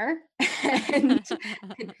been there and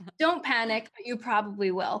don't panic, but you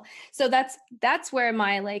probably will. So that's where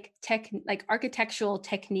my like architectural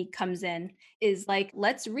technique comes in, is like,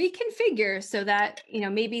 let's reconfigure so that,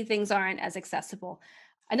 maybe things aren't as accessible.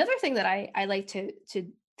 Another thing that I like to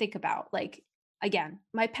think about, like, again,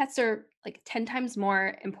 my pets are like 10 times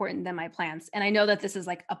more important than my plants. And I know that this is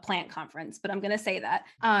like a plant conference, but I'm going to say that.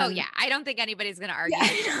 Oh, yeah. I don't think anybody's going to Yeah,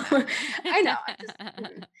 argue with you on I know. I know. I'm just,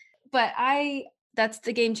 that. but that's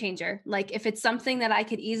the game changer. Like, if it's something that I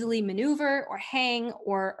could easily maneuver or hang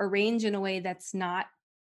or arrange in a way that's not,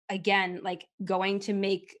 again, like going to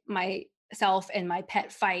make myself and my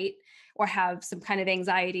pet fight or have some kind of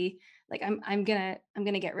anxiety, like I'm gonna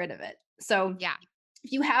get rid of it. So Yeah.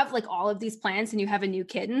 if you have like all of these plants and you have a new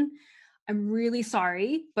kitten, I'm really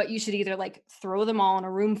sorry, but you should either like throw them all in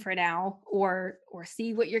a room for now or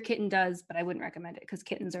see what your kitten does, but I wouldn't recommend it because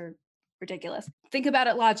kittens are ridiculous. Think about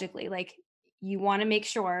it logically. Like, you want to make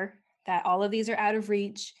sure that all of these are out of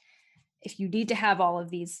reach. If you need to have all of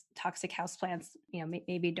these toxic houseplants,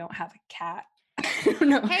 maybe don't have a cat. I don't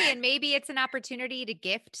know. Hey, and maybe it's an opportunity to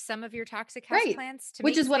gift some of your toxic Right. houseplants to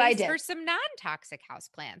Which make is what I space did. for some non-toxic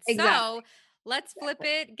houseplants. So Exactly. let's flip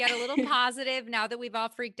Exactly. it, get a little positive now that we've all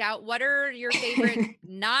freaked out. What are your favorite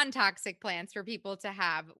non-toxic plants for people to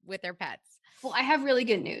have with their pets? Well, I have really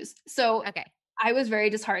good news. So Okay. I was very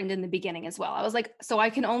disheartened in the beginning as well. I was like, so I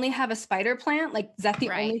can only have a spider plant? Like, is that the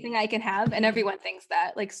Right. only thing I can have? And Mhm. everyone thinks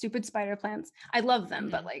that, like, stupid spider plants. I love them,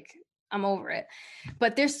 but Mhm. like, I'm over it.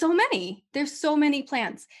 But there's so many. There's so many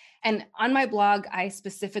plants. And on my blog, I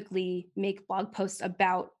specifically make blog posts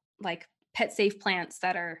about like pet safe plants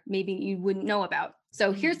that are maybe you wouldn't know about.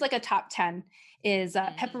 So here's Mhm. like a top 10 is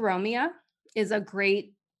Mhm. peperomia is a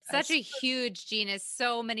great, Such a huge genus,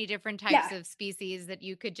 so many different types yeah, of species that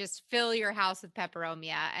you could just fill your house with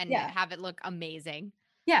peperomia and yeah. have it look amazing.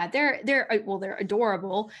 Yeah, they're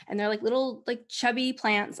adorable, and they're like little like chubby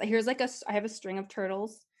plants. Here's like I have a string of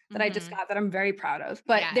turtles that I just Mhm. got that I'm very proud of.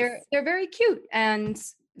 But they're Yes. they're very cute and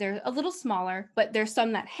they're a little smaller, but there's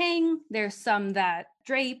some that hang, there's some that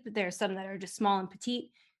drape, there's some that are just small and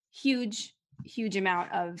petite. Huge, huge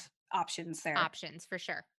amount of options there. Options for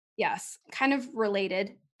sure. Yes, kind of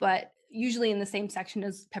related, but usually in the same section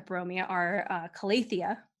as peperomia are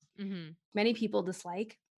calathea. Mhm. Many people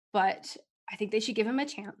dislike, but I think they should give them a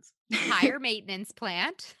chance. Higher maintenance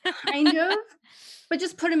plant. Kind of, but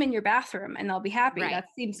just put them in your bathroom and they'll be happy. Right.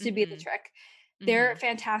 That seems to be the Mhm. trick. They're Mhm.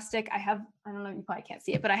 fantastic. I don't know, you probably can't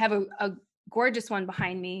see it, but I have a gorgeous one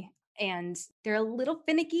behind me, and they're a little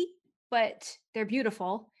finicky, but they're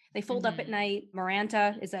beautiful. They fold up at Mhm. night.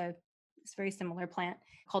 Maranta is it's a very similar plant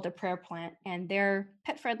called a prayer plant, and they're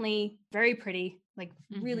pet friendly, very pretty, like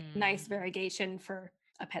really nice Mhm. variegation for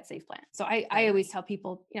a pet safe plant. So I Great. always tell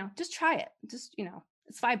people, just try it. Just,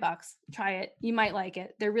 it's $5. Try it. You might like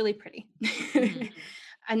it. They're really pretty. Mhm.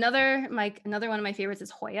 Another one of my favorites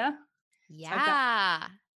is Hoya. So I've got, Yeah.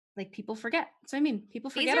 like, people forget. So I mean, people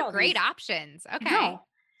These forget are all great these. options. I Okay. know.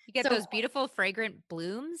 You get So those beautiful fragrant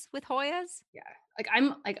blooms with Hoyas? yeah, like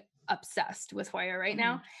I'm like obsessed with Hoya right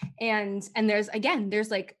now. Mhm. And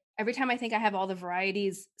there's like every time I think I have all the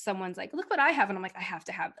varieties, someone's like, look what I have. And I'm like, I have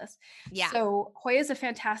to have this. Yeah. So Hoya is a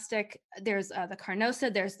fantastic, there's the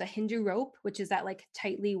Carnosa, there's the Hindu rope, which is that like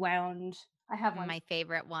tightly wound. I have one My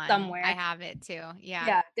favorite one. I somewhere. have it too.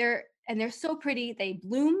 Yeah. Yeah, they're so pretty. They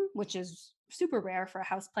bloom, which is super rare for a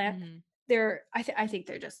house plant. Mhm. I think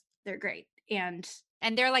they're great. And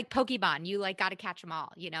And they're like Pokemon. You like got to catch them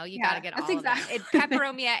all. You got to yeah, get that's all of them. exactly.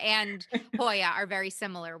 Peperomia and Hoya are very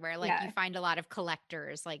similar, where like you Yeah. find a lot of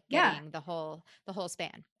collectors like Yeah. getting the whole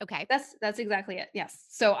span. Okay. That's exactly it. Yes.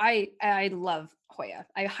 So I love Hoya.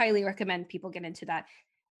 I highly recommend people get into that.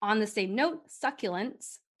 On the same note,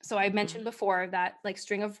 succulents. So I Mhm. mentioned before that like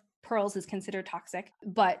string of pearls is considered toxic,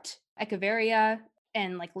 but Echeveria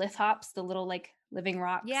and like lithops, the little like living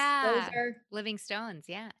rocks, those Yeah. are, Living stones.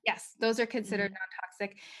 Yeah. yes, those are considered Mhm.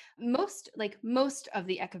 non-toxic. Most of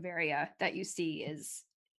the Echeveria that you see is,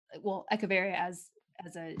 well, Echeveria as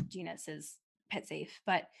a genus is pet safe,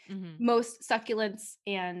 but Mhm. most succulents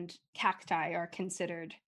and cacti are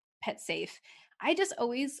considered pet safe. I just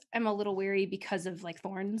always am a little weary because of like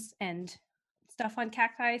thorns and stuff on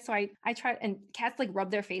cacti. So I try, and cats like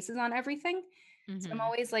rub their faces on everything. So I'm Mhm.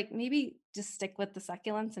 always like, maybe just stick with the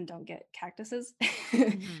succulents and don't get cactuses. But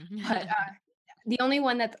Mhm. the only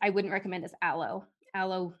one that I wouldn't recommend is aloe.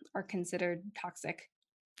 Aloe are considered toxic,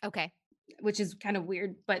 Okay. which is kind of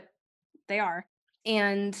weird, but they are.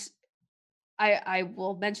 And I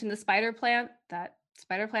will mention the spider plant, that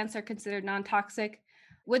spider plants are considered non-toxic.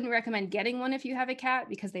 Wouldn't recommend getting one if you have a cat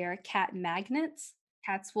because they are cat magnets.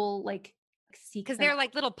 Cats will like seek Because them they're out.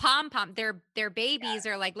 like little pom-pom. Their babies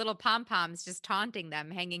are like little pom-poms just taunting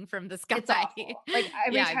them, hanging from the It's sky. awful. Like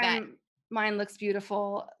every Yeah, I bet. time mine looks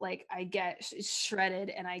beautiful, like I get shredded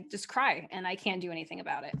and I just cry and I can't do anything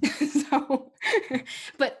about it. So,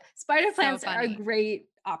 but spider So plants are a funny. great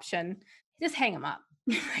option. Just hang them up,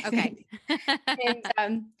 I Okay. think.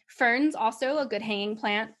 And ferns, also a good hanging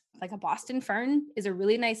plant, like a Boston fern, is a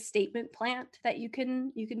really nice statement plant that you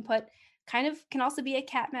can put. Kind of can also be a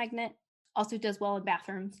cat magnet. Also does well in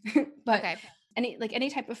bathrooms, but Okay. any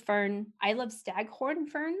type of fern. I love staghorn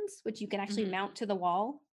ferns, which you can actually Mhm. mount to the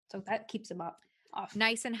wall, so that keeps them up off.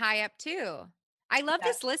 Nice and high up too. I love Yeah,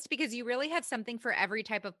 this list because you really have something for every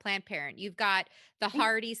type of plant parent. You've got the thanks.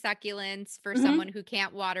 hardy succulents for someone Mhm. who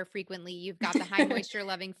can't water frequently. You've got the high moisture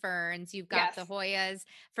loving ferns. You've got the Yes. Hoyas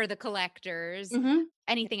for the collectors. Mhm.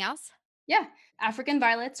 Anything else? Yeah, African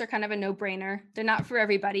violets are kind of a no-brainer. They're not for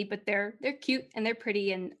everybody, but they're cute and they're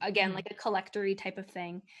pretty and again, Hmm. like a collectory type of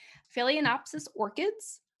thing. Phalaenopsis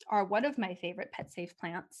orchids are one of my favorite pet safe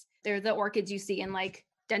plants. They're the orchids you see in like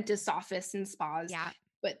dentist's office and spas, Yeah.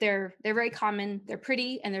 but they're very common. They're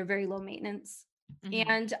pretty and they're very low maintenance. Hmm.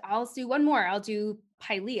 And I'll do one more. I'll do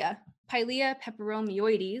Pilea. Pilea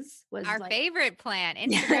peperomioides was Our like favorite plant,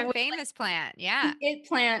 yeah, Instagram famous plant. Yeah. it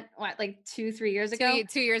plant what like 2-3 years ago.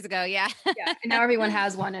 2 years ago. Yeah. Yeah, and now everyone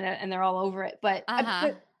has one and they're all over it. Uh-huh.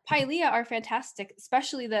 But Pilea are fantastic,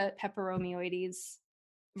 especially the peperomioides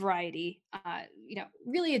variety.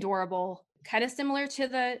 Really adorable, kind of similar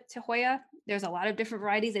to to Hoya. There's a lot of different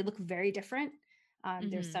varieties. They look very different.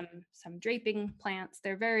 There's Hmm. some draping plants.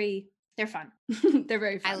 They're fun. They're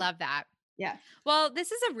very I fun. love that. Yeah. Well,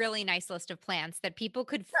 this is a really nice list of plants that people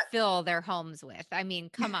could fill their homes with. I mean,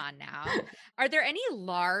 come on now. Are there any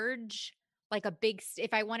large, like a big,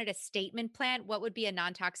 if I wanted a statement plant, what would be a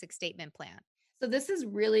non toxic statement plant? So this is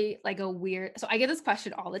really like a weird. So I get this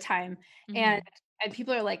question all the time, and Hmm. and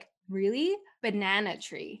people are like, "Really? Banana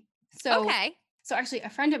tree?" So Okay. so actually, a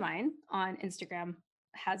friend of mine on Instagram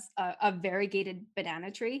has a variegated banana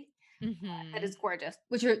tree that Hmm. is gorgeous,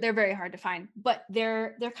 which they're very hard to find, but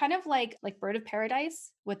they're kind of like bird of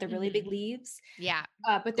paradise with the really big Hmm. leaves, Yeah.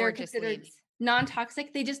 but they're Gorgeous considered leaves.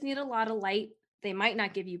 non-toxic. They just need a lot of light. They might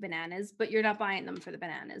not give you bananas, but you're not buying them for the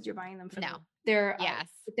bananas. You're buying them for the No. they're Yes.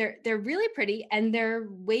 they're really pretty and they're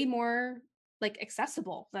way more like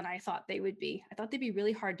accessible than I thought they would be. I thought they'd be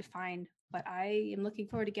really hard to find, but I am looking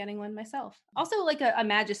forward to getting one myself. Also, like a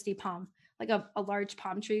majesty palm, like a large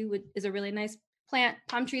palm tree is a really nice plant.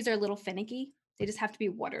 Palm trees are a little finicky. They just have to be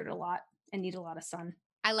watered a lot and need a lot of sun.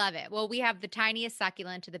 I love it. Well, we have the tiniest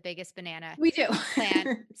succulent to the biggest banana We do.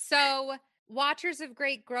 plant. So, watchers of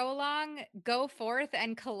great grow along, go forth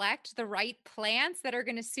and collect the right plants that are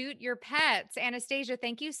going to suit your pets. Anastasia,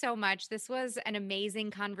 thank you so much. This was an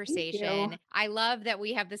amazing Thank you. conversation. I love that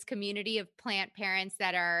we have this community of plant parents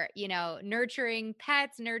that are, nurturing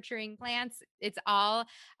pets, nurturing plants. It's all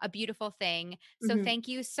a beautiful thing. So, Mhm. thank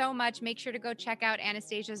you so much. Make sure to go check out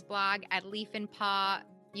Anastasia's blog at Leaf and Paw.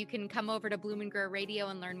 You can come over to Bloom and Grow Radio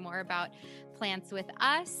and learn more about plants with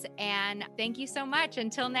us. And thank you so much.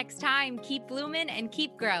 Until next time, keep blooming and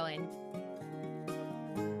keep growing.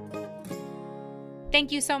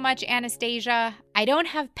 Thank you so much, Anastasia. I don't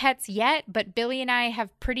have pets yet, but Billy and I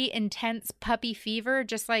have pretty intense puppy fever,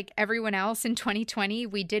 just like everyone else in 2020.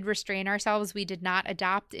 We did restrain ourselves. We did not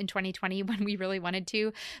adopt in 2020 when we really wanted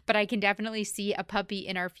to, but I can definitely see a puppy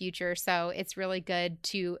in our future. So it's really good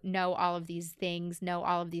to know all of these things, know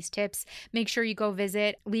all of these tips. Make sure you go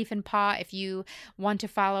visit Leaf and Paw if you want to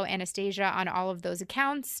follow Anastasia on all of those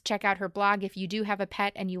accounts. Check out her blog if you do have a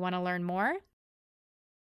pet and you want to learn more.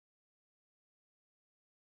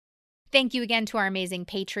 Thank you again to our amazing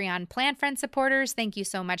Patreon Plant Friend supporters. Thank you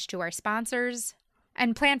so much to our sponsors.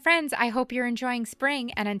 And Plant Friends, I hope you're enjoying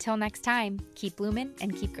spring. And until next time, keep blooming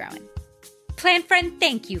and keep growing. Plant Friend,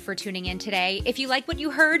 thank you for tuning in today. If you like what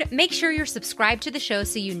you heard, make sure you're subscribed to the show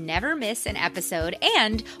so you never miss an episode.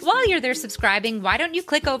 And while you're there subscribing, why don't you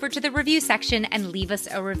click over to the review section and leave us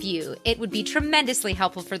a review? It would be tremendously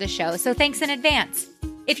helpful for the show, so thanks in advance.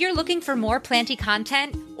 If you're looking for more planty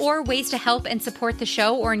content or ways to help and support the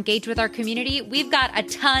show or engage with our community, we've got a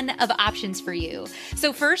ton of options for you.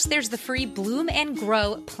 So first, there's the free Bloom and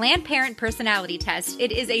Grow Plant Parent Personality Test.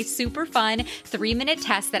 It is a super fun 3-minute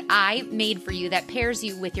test that I made for you that pairs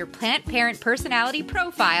you with your plant parent personality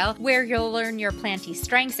profile, where you'll learn your plantee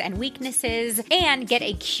strengths and weaknesses and get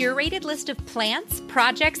a curated list of plants,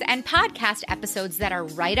 projects, and podcast episodes that are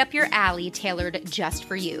right up your alley, tailored just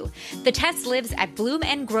for you. The test lives at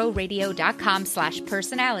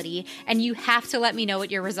bloomandgrowradio.com/personality, and you have to let me know what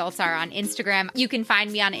your results are on Instagram. You can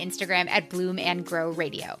find me on Instagram at Bloom and Grow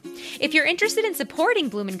Radio. If you're interested in supporting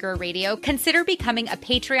Bloom and Grow Radio, consider becoming a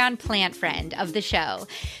Patreon plant friend of the show.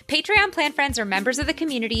 Patreon plant friends are members of the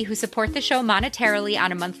community who support the show monetarily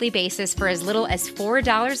on a monthly basis for as little as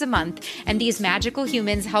 $4 a month, and these magical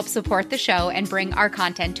humans help support the show and bring our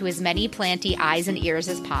content to as many planty eyes and ears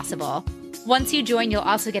as possible. Once you join, you'll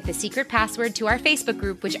also get the secret password to our Facebook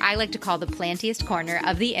group, which I like to call the plantiest corner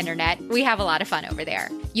of the internet. We have a lot of fun over there.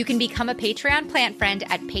 You can become a Patreon plant friend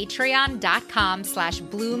at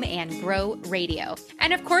patreon.com/bloomandgrowradio.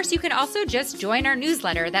 And of course, you can also just join our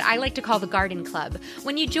newsletter that I like to call the Garden Club.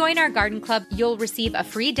 When you join our Garden Club, you'll receive a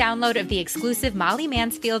free download of the exclusive Molly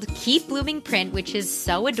Mansfield Keep Blooming print, which is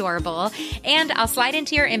so adorable. And I'll slide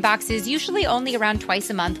into your inboxes, usually only around twice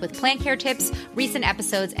a month, with plant care tips, recent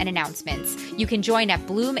episodes, and announcements. You can join at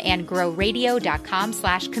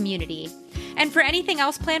bloomandgrowradio.com/community. And for anything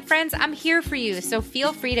else, plant friends, I'm here for you. So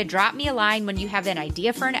feel free to drop me a line when you have an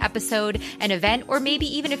idea for an episode, an event, or maybe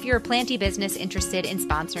even if you're a planty business interested in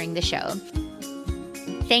sponsoring the show.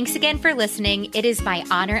 Thanks again for listening. It is my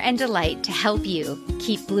honor and delight to help you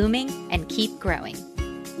keep blooming and keep growing.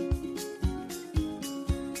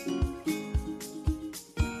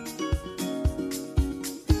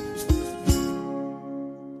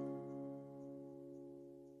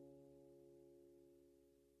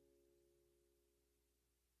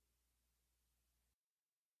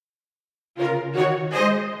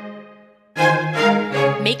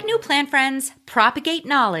 Make new plant friends, propagate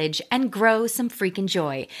knowledge, and grow some freaking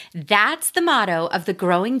joy. That's the motto of the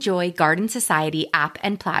Growing Joy Garden Society app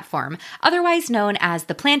and platform, otherwise known as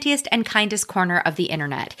the plantiest and kindest corner of the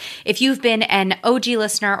internet. If you've been an OG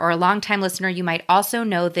listener or a longtime listener, you might also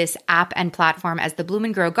know this app and platform as the Bloom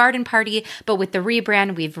and Grow Garden Party, but with the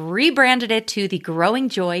rebrand, we've rebranded it to the Growing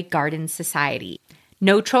Joy Garden Society.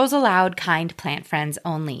 No trolls allowed, kind plant friends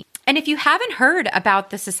only. And if you haven't heard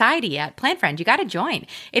about the society yet, Plant Friend, you got to join.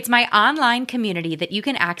 It's my online community that you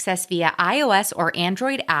can access via iOS or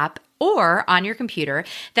Android app or on your computer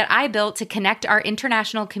that I built to connect our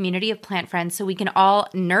international community of plant friends so we can all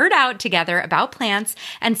nerd out together about plants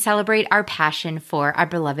and celebrate our passion for our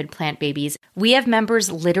beloved plant babies. We have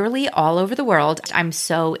members literally all over the world. I'm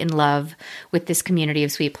so in love with this community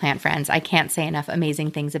of sweet plant friends. I can't say enough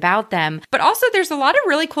amazing things about them. But also there's a lot of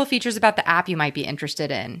really cool features about the app you might be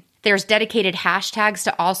interested in. There's dedicated hashtags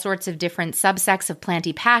to all sorts of different subsects of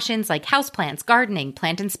planty passions like houseplants, gardening,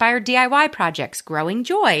 plant-inspired DIY projects, growing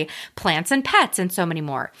joy, plants and pets, and so many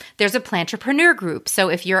more. There's a plantrepreneur group, so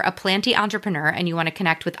if you're a planty entrepreneur and you want to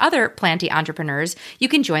connect with other planty entrepreneurs, you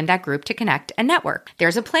can join that group to connect and network.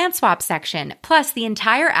 There's a plant swap section, plus the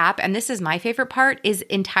entire app, and this is my favorite part, is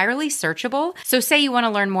entirely searchable. So say you want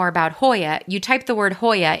to learn more about Hoya, you type the word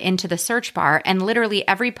Hoya into the search bar, and literally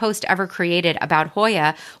every post ever created about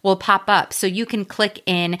Hoya will pop up, so you can click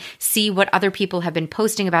in, see what other people have been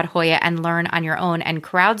posting about Hoya, and learn on your own and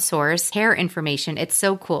crowdsource hair information. It's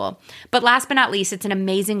so cool. But last but not least, it's an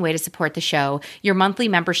amazing way to support the show. Your monthly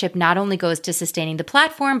membership not only goes to sustaining the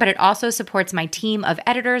platform, but it also supports my team of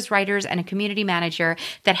editors, writers, and a community manager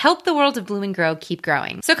that help the world of Bloom and Grow keep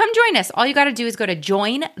growing. So come join us. All you got to do is go to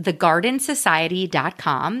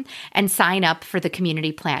jointhegardensociety.com and sign up for the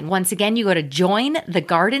community plan. Once again, you go to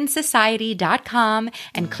jointhegardensociety.com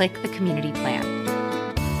and click the community plan.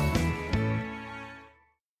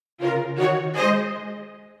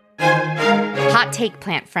 Hot take,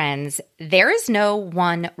 plant friends. There is no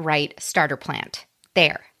one right starter plant.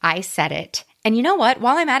 There, I said it. And you know what?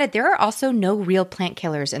 While I'm at it, there are also no real plant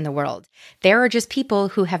killers in the world. There are just people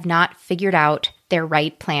who have not figured out their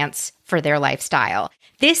right plants for their lifestyle.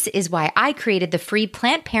 This is why I created the free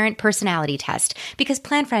Plant Parent Personality Test, because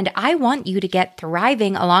Plant Friend, I want you to get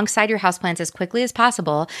thriving alongside your houseplants as quickly as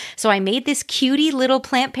possible. So I made this cutie little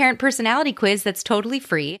Plant Parent Personality quiz that's totally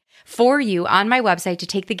free for you on my website to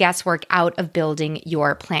take the guesswork out of building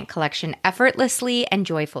your plant collection effortlessly and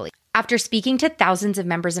joyfully. After speaking to thousands of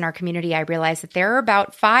members in our community, I realized that there are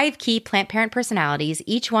about 5 key plant parent personalities,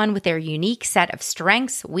 each one with their unique set of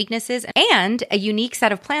strengths, weaknesses, and a unique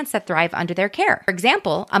set of plants that thrive under their care. For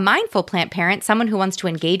example, a mindful plant parent, someone who wants to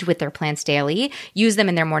engage with their plants daily, use them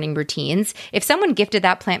in their morning routines. If someone gifted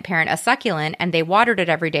that plant parent a succulent and they watered it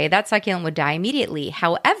every day, that succulent would die immediately.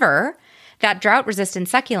 However, that drought-resistant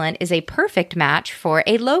succulent is a perfect match for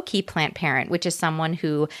a low-key plant parent, which is someone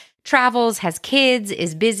who travels, has kids,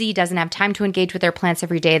 is busy, doesn't have time to engage with their plants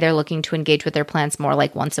every day. They're looking to engage with their plants more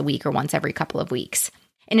like once a week or once every couple of weeks.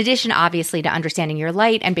 In addition, obviously, to understanding your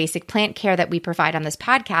light and basic plant care that we provide on this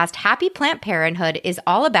podcast, Happy Plant Parenthood is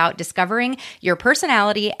all about discovering your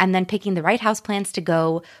personality and then picking the right houseplants to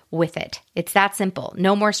go with it. It's that simple.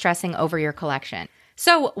 No more stressing over your collection.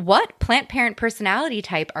 So what plant parent personality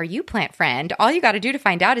type are you, plant friend? All you got to do to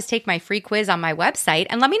find out is take my free quiz on my website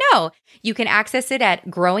and let me know. You can access it at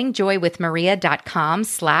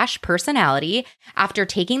growingjoywithmaria.com/personality. After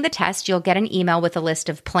taking the test, you'll get an email with a list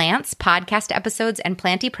of plants, podcast episodes, and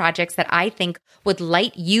planty projects that I think would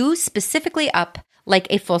light you specifically up like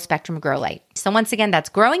a full spectrum grow light. So once again, that's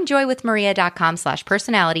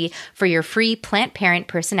growingjoywithmaria.com/personality for your free plant parent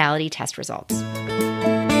personality test results.